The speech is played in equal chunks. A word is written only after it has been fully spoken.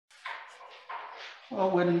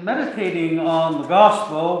Well, when meditating on the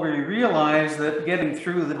gospel, we realize that getting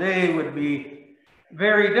through the day would be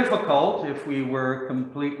very difficult if we were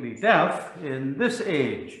completely deaf in this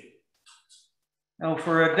age. Now,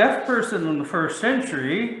 for a deaf person in the first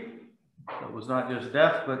century, that was not just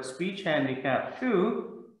deaf, but speech handicapped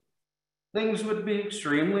too, things would be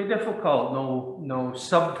extremely difficult. No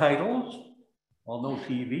subtitles, well, no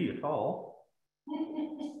TV at all.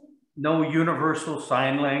 No universal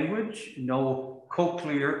sign language, no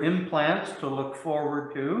cochlear implants to look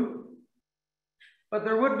forward to. But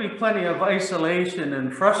there would be plenty of isolation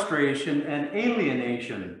and frustration and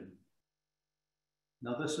alienation.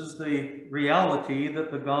 Now, this is the reality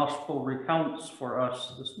that the gospel recounts for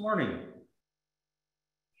us this morning.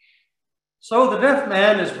 So the deaf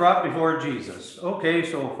man is brought before Jesus. Okay,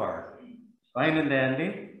 so far. Fine and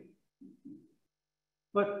dandy.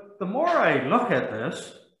 But the more I look at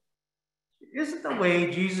this, isn't the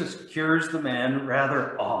way Jesus cures the man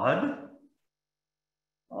rather odd?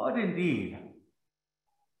 Odd indeed.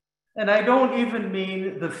 And I don't even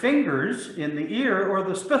mean the fingers in the ear or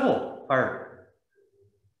the spittle part.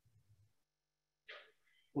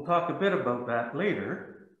 We'll talk a bit about that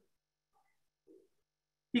later.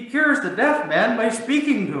 He cures the deaf man by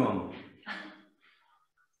speaking to him.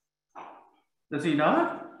 Does he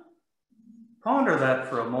not? Ponder that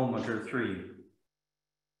for a moment or three.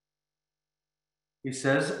 He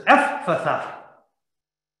says, Ephphatha,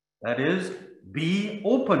 that is, be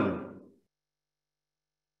open.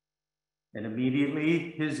 And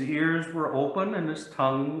immediately his ears were open and his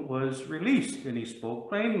tongue was released, and he spoke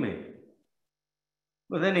plainly.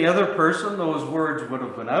 With any other person, those words would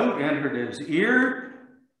have been out, entered his ear,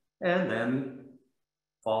 and then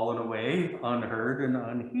fallen away unheard and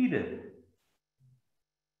unheeded.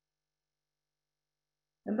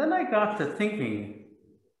 And then I got to thinking,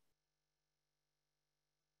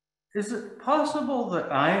 is it possible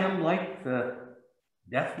that I am like the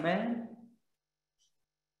deaf man?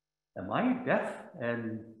 Am I deaf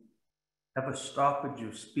and have a stoppage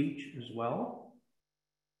of speech as well?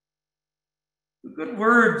 The good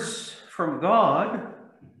words from God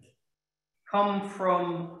come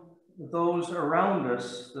from those around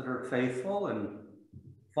us that are faithful and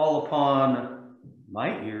fall upon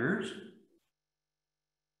my ears.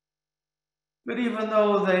 But even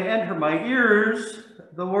though they enter my ears,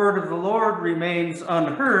 the word of the Lord remains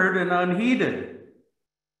unheard and unheeded.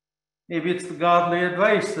 Maybe it's the godly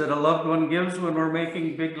advice that a loved one gives when we're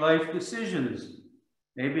making big life decisions.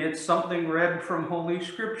 Maybe it's something read from Holy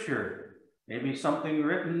Scripture. Maybe something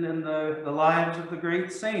written in the lives of the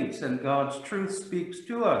great saints, and God's truth speaks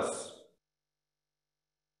to us.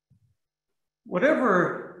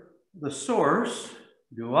 Whatever the source,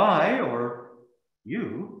 do I or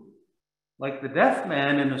you, like the deaf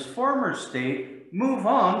man in his former state, move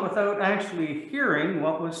on without actually hearing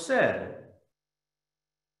what was said?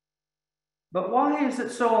 But why is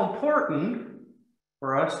it so important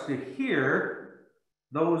for us to hear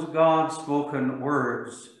those God-spoken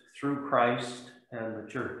words through Christ and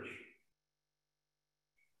the church?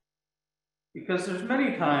 Because there's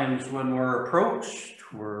many times when we're approached,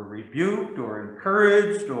 we're rebuked or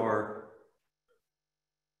encouraged or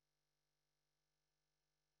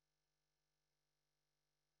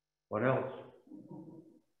what else?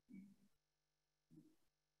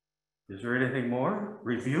 Is there anything more?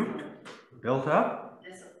 Rebuked? Built up?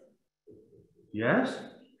 Yes?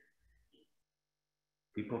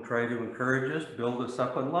 People try to encourage us, build us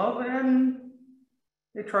up in love, and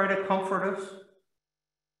they try to comfort us.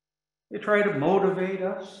 They try to motivate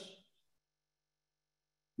us.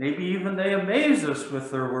 Maybe even they amaze us with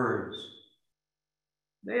their words.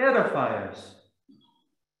 They edify us.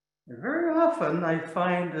 And very often I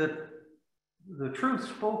find that the truth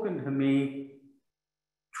spoken to me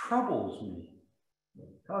troubles me.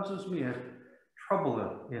 It causes me a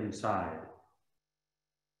trouble inside.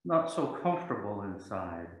 Not so comfortable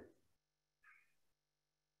inside.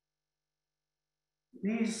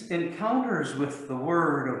 These encounters with the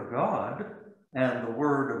Word of God and the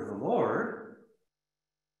Word of the Lord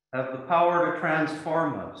have the power to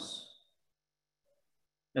transform us.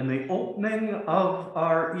 And the opening of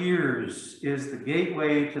our ears is the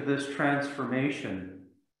gateway to this transformation.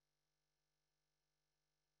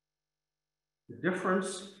 The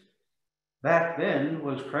difference back then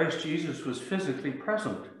was Christ Jesus was physically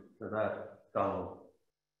present to that fellow.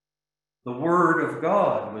 The Word of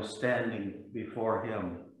God was standing before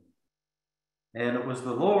him. And it was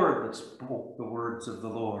the Lord that spoke the words of the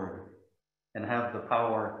Lord and have the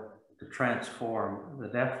power to transform the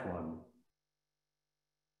deaf one.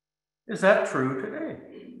 Is that true today?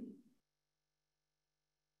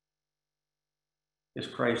 Is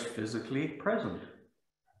Christ physically present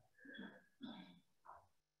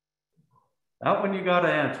That one you got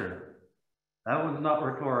to answer. That one's not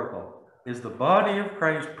rhetorical. Is the body of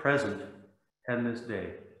Christ present in this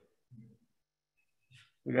day?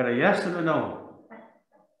 We got a yes and a no.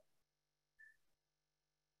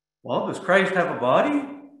 Well, does Christ have a body?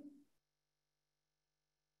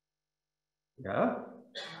 Yeah.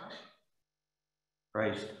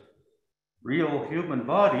 Christ's real human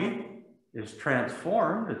body is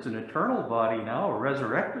transformed. It's an eternal body now, a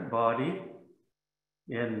resurrected body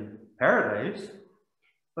in paradise.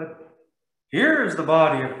 But here is the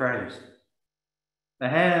body of Christ, the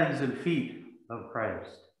hands and feet of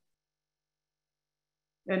Christ.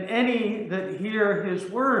 And any that hear his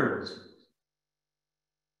words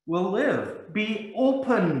will live. Be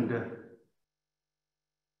opened.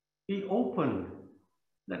 Be opened.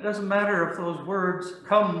 It doesn't matter if those words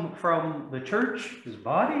come from the church, his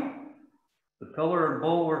body, the pillar and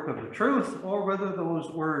bulwark of the truth, or whether those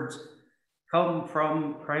words come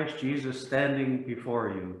from Christ Jesus standing before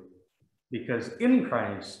you. Because in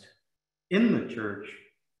Christ, in the church,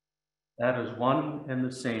 that is one and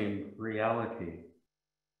the same reality.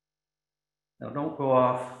 Now, don't go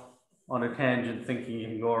off on a tangent thinking you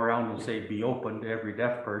can go around and say, be open to every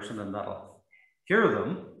deaf person and that'll cure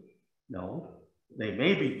them. No, they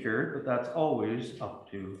may be cured, but that's always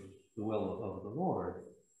up to the will of the Lord.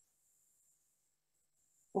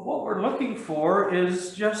 But what we're looking for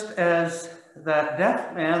is, just as that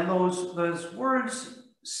deaf man, those words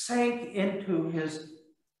sank into his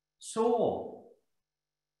soul.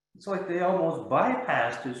 It's like they almost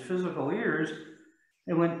bypassed his physical ears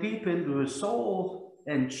and went deep into his soul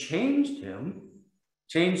and changed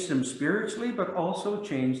him spiritually, but also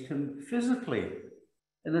changed him physically.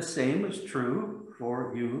 And the same is true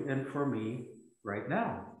for you and for me right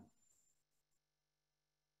now.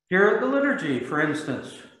 Here at the liturgy, for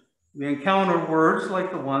instance, we encounter words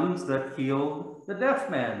like the ones that healed the deaf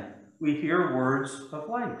man. We hear words of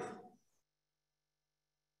life.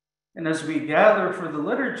 And as we gather for the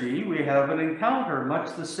liturgy, we have an encounter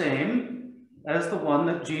much the same as the one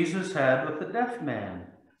that Jesus had with the deaf man.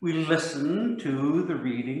 We listen to the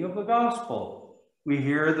reading of the gospel. We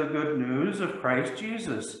hear the good news of Christ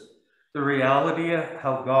Jesus, the reality of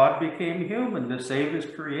how God became human to save his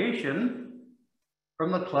creation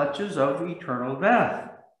from the clutches of eternal death.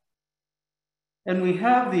 And we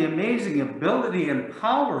have the amazing ability and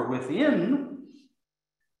power within,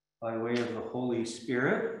 by way of the Holy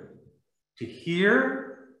Spirit, to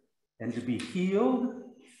hear and to be healed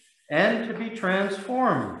and to be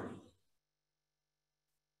transformed.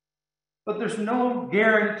 But there's no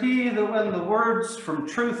guarantee that when the words from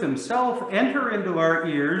truth himself enter into our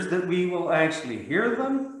ears that we will actually hear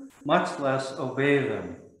them, much less obey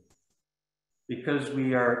them, because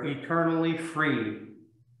we are eternally free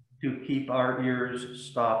to keep our ears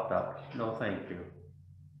stopped up. No, thank you.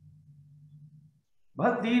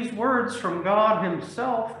 But these words from God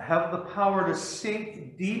himself have the power to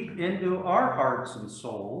sink deep into our hearts and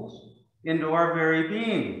souls, into our very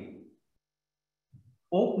being,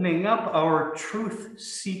 opening up our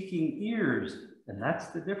truth-seeking ears. And that's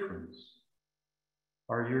the difference.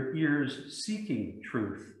 Are your ears seeking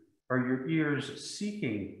truth? Are your ears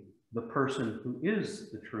seeking the person who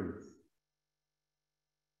is the truth?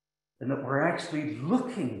 And that we're actually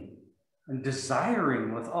looking and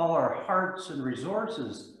desiring with all our hearts and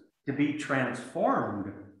resources to be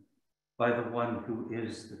transformed by the one who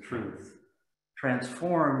is the truth.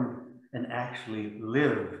 Transformed and actually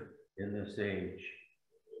live in this age.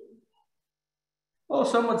 Well,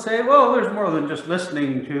 some would say, well, there's more than just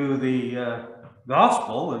listening to the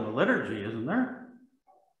gospel and the liturgy, isn't there?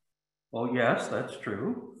 Well, yes, that's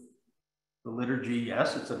true. The liturgy,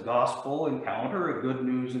 yes, it's a gospel encounter, a good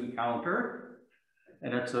news encounter,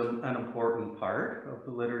 and it's an important part of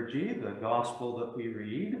the liturgy, the gospel that we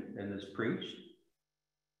read and is preached.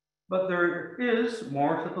 But there is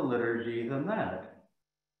more to the liturgy than that.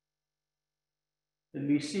 And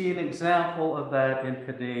we see an example of that in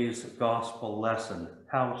today's gospel lesson.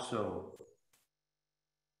 How so?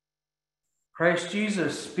 Christ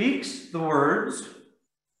Jesus speaks the words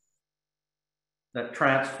that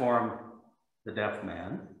transform the deaf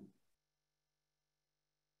man,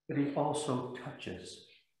 but he also touches.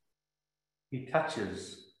 He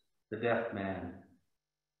touches the deaf man.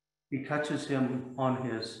 He touches him on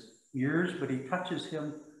his ears, but he touches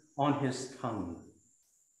him on his tongue.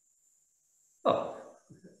 Oh,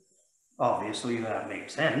 obviously that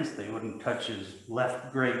makes sense. They wouldn't touch his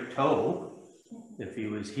left great toe if he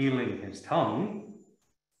was healing his tongue.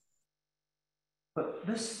 But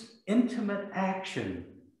this intimate action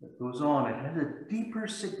that goes on, it has a deeper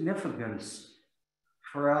significance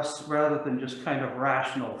for us rather than just kind of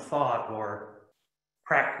rational thought or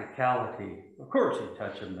practicality. Of course you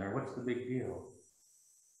touch him there. What's the big deal?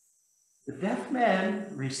 The deaf man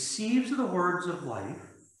receives the words of life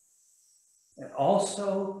and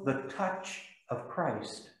also the touch of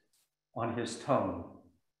Christ on his tongue,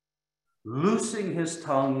 loosing his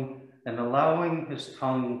tongue and allowing his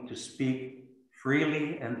tongue to speak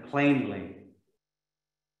freely and plainly.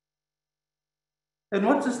 And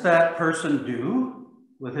what does that person do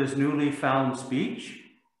with his newly found speech?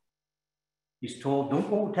 He's told, don't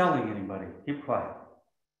go telling anybody, keep quiet.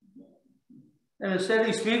 And instead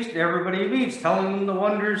he speaks to everybody he meets, telling them the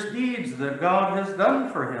wondrous deeds that God has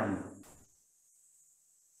done for him.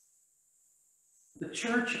 The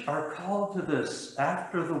church are called to this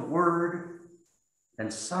after the Word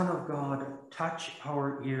and Son of God touch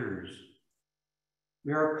our ears.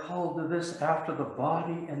 We are called to this after the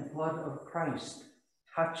body and blood of Christ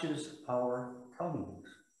touches our tongues.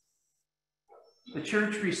 The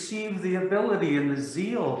church received the ability and the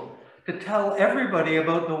zeal to tell everybody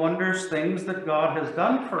about the wondrous things that God has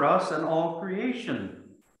done for us and all creation.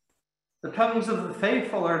 The tongues of the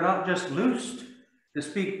faithful are not just loosed to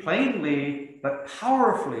speak plainly, but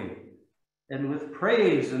powerfully and with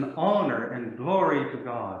praise and honor and glory to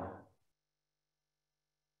God.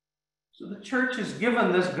 So the church is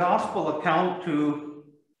given this gospel account to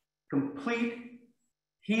complete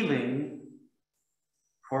healing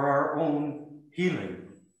for our own healing.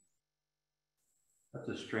 That's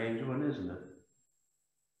a strange one, isn't it?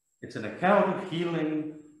 It's an account of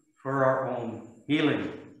healing for our own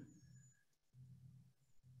healing.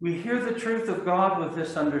 We hear the truth of God with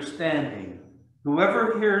this understanding.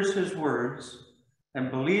 Whoever hears his words and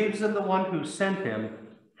believes in the one who sent him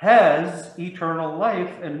has eternal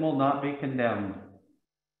life and will not be condemned,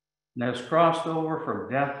 and has crossed over from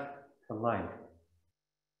death to life.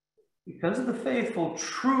 Because the faithful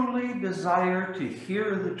truly desire to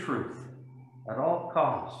hear the truth at all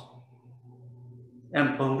costs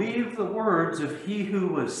and believe the words of he who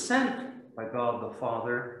was sent by God the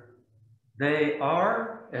Father, they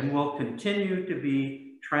are and will continue to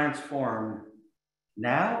be transformed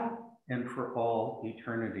now and for all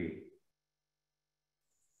eternity.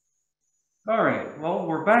 All right, well,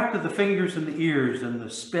 we're back to the fingers and the ears and the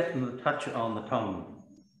spit and the touch on the tongue.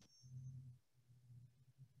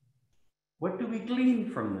 What do we glean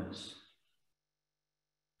from this?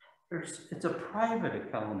 It's a private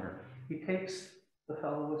encounter. He takes the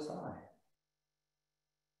fellow aside.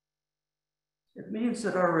 It means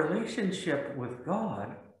that our relationship with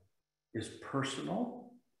God is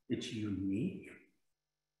personal, it's unique,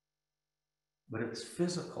 but it's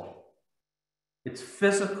physical. It's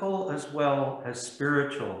physical as well as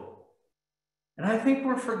spiritual. And I think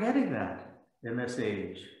we're forgetting that in this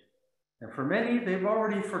age. And for many, they've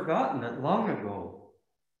already forgotten it long ago.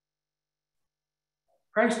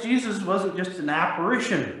 Christ Jesus wasn't just an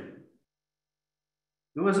apparition.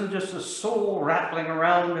 It wasn't just a soul rattling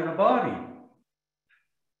around in a body,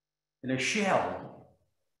 in a shell.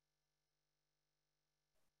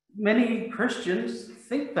 Many Christians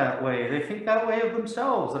think that way. They think that way of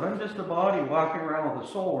themselves, that I'm just a body walking around with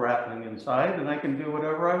a soul rattling inside and I can do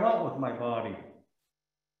whatever I want with my body.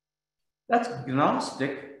 That's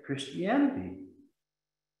Gnostic Christianity.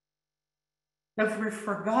 Have we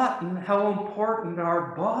forgotten how important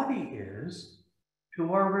our body is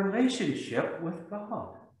to our relationship with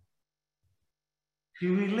God?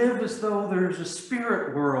 Do we live as though there's a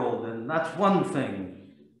spirit world and that's one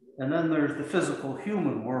thing, and then there's the physical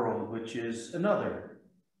human world, which is another?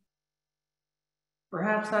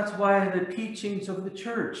 Perhaps that's why the teachings of the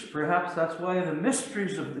church, perhaps that's why the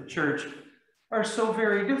mysteries of the church are so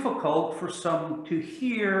very difficult for some to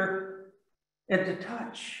hear and to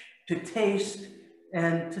touch, to taste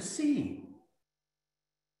and to see.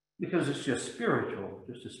 Because it's just spiritual,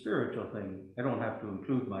 just a spiritual thing. I don't have to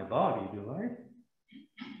include my body, do I?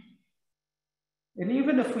 And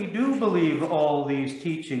even if we do believe all these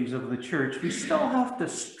teachings of the church, we still have to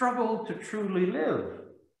struggle to truly live.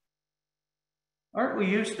 Aren't we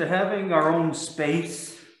used to having our own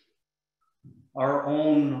space, our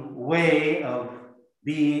own way of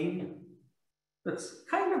being that's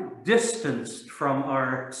kind of distanced from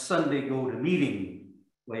our Sunday go-to-meeting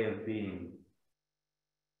way of being?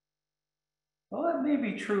 Well, that may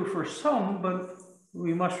be true for some, but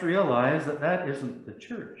we must realize that that isn't the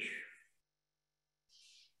church.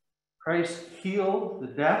 Christ healed the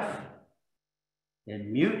deaf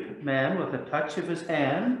and mute man with a touch of his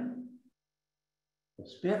hand, a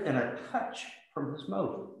spit and a touch from his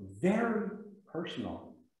mouth. Very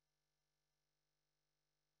personal.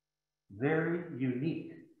 Very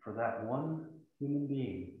unique for that one human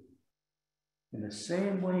being. In the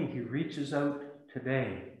same way, he reaches out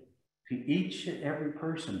today to each and every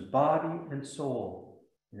person, body and soul,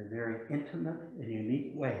 in a very intimate and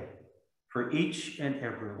unique way for each and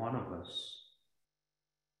every one of us.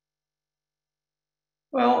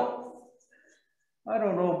 Well, I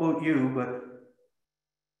don't know about you, but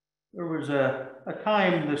there was a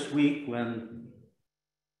time this week when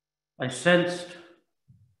I sensed,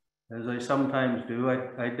 as I sometimes do,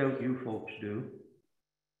 I doubt you folks do,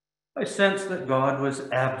 I sensed that God was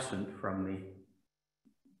absent from me.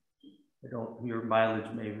 Your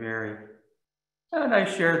mileage may vary. And I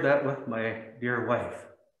shared that with my dear wife.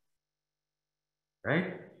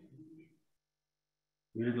 Right?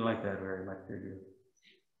 You didn't like that very much, did you?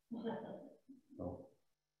 No.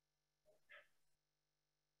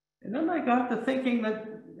 And then I got to thinking that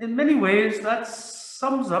in many ways that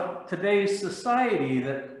sums up today's society,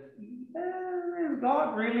 that is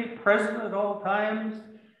God really present at all times?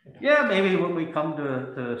 Yeah, maybe when we come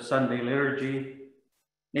to Sunday liturgy,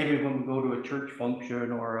 maybe when we go to a church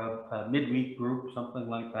function or a midweek group, something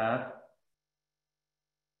like that.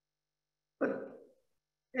 But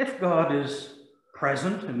if God is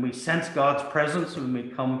present and we sense God's presence when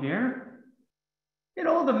we come here, you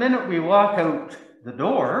know, the minute we walk out the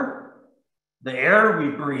door, the air we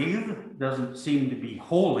breathe doesn't seem to be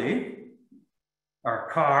holy. Our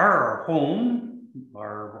car, our home,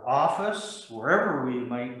 our office, wherever we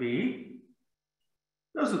might be,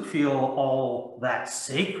 doesn't feel all that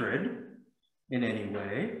sacred in any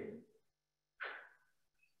way.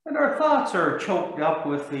 And our thoughts are choked up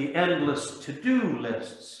with the endless to-do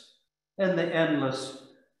lists and the endless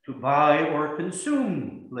to buy or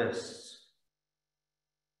consume lists.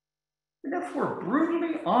 And if we're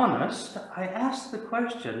brutally honest, I ask the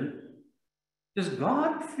question, does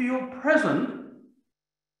God feel present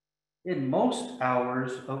in most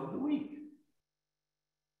hours of the week?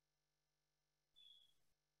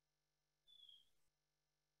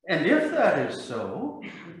 And if that is so,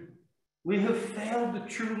 we have failed to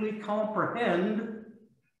truly comprehend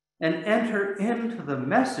and enter into the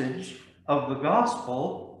message of the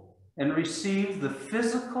gospel and receive the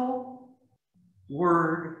physical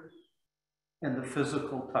word and the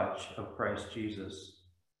physical touch of Christ Jesus.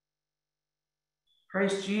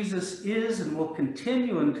 Christ Jesus is and will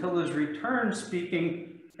continue until his return,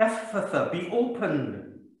 speaking, Ephatha, be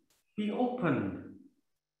opened, be opened.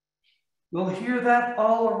 We'll hear that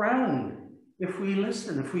all around if we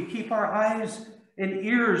listen, if we keep our eyes and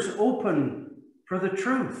ears open for the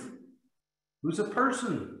truth. Who's a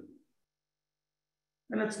person?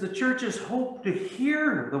 And it's the church's hope to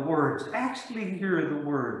hear the words, actually hear the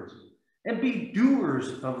words, and be doers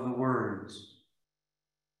of the words.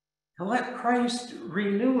 To let Christ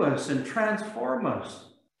renew us and transform us,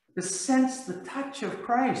 to sense the touch of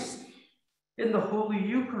Christ in the Holy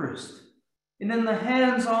Eucharist and in the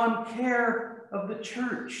hands-on care of the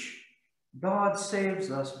church. God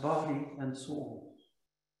saves us body and soul.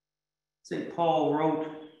 St. Paul wrote,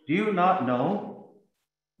 do you not know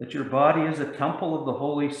that your body is a temple of the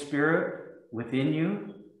Holy Spirit within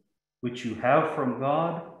you, which you have from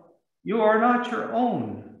God? You are not your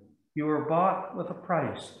own. You are bought with a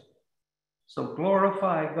price. So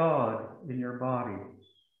glorify God in your body.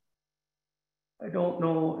 I don't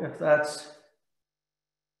know if that's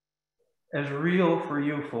as real for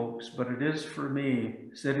you folks, but it is for me,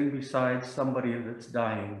 sitting beside somebody that's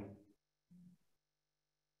dying.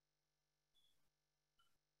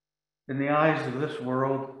 In the eyes of this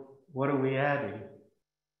world, what are we adding?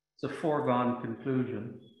 It's a foregone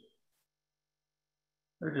conclusion.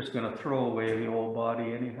 They're just going to throw away the old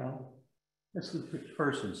body anyhow. It's the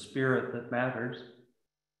person's spirit that matters.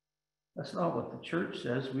 That's not what the church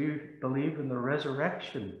says. We believe in the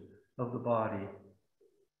resurrection of the body.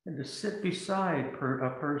 And to sit beside a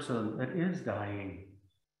person that is dying,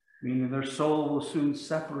 meaning their soul will soon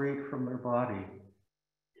separate from their body.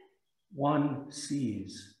 One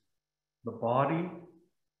sees the body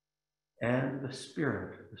and the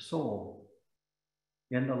spirit, the soul,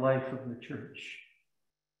 in the life of the church.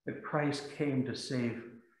 That Christ came to save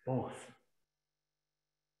both.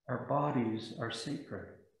 Our bodies are sacred.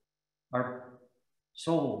 Our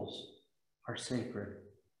souls are sacred.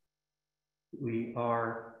 We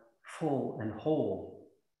are full and whole,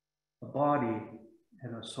 a body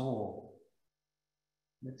and a soul.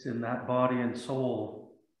 It's in that body and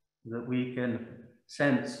soul that we can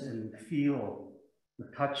sense and feel the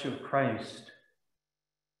touch of Christ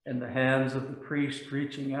and the hands of the priest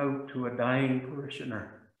reaching out to a dying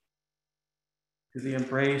parishioner, to the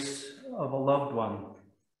embrace of a loved one,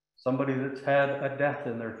 somebody that's had a death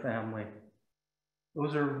in their family.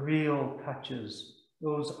 Those are real touches.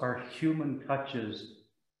 Those are human touches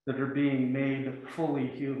that are being made fully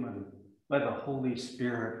human by the Holy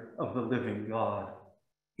Spirit of the living God,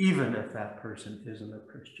 even if that person isn't a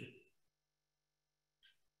Christian.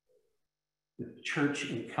 The church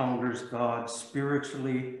encounters God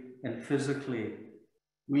spiritually and physically.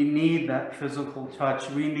 We need that physical touch.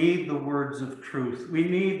 We need the words of truth. We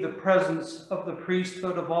need the presence of the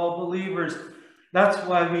priesthood of all believers. That's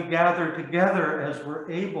why we gather together as we're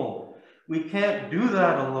able. We can't do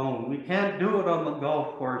that alone. We can't do it on the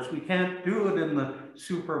golf course. We can't do it in the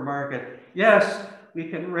supermarket. Yes, we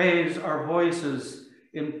can raise our voices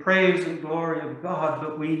in praise and glory of God,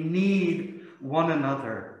 but we need one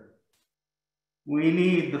another. We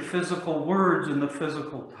need the physical words and the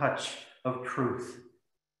physical touch of truth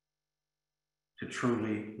to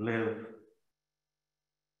truly live.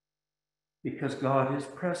 Because God is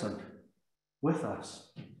present with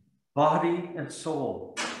us, body and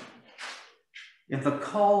soul, in the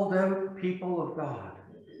called out people of God,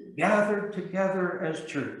 gathered together as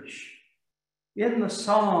church, in the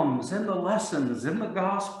Psalms, in the lessons, in the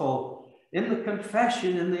gospel, in the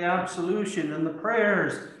confession, in the absolution, in the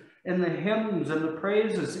prayers, in the hymns and the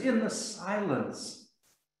praises, in the silence,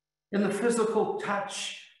 in the physical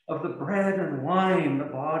touch of the bread and wine, the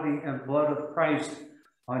body and blood of Christ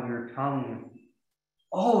on your tongue.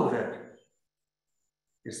 All of it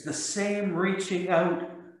is the same reaching out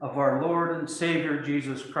of our Lord and Savior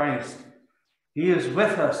Jesus Christ. He is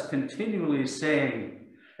with us continually saying,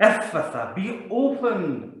 Ephphatha, be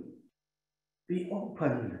opened, be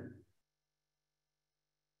opened.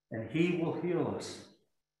 And he will heal us.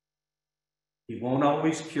 He won't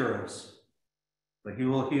always cure us, but he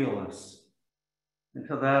will heal us. And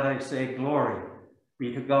to that I say, glory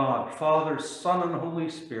be to God, Father, Son, and Holy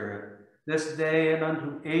Spirit, this day and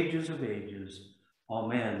unto ages of ages.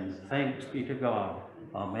 Amen. Thanks be to God.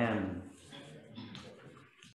 Amen.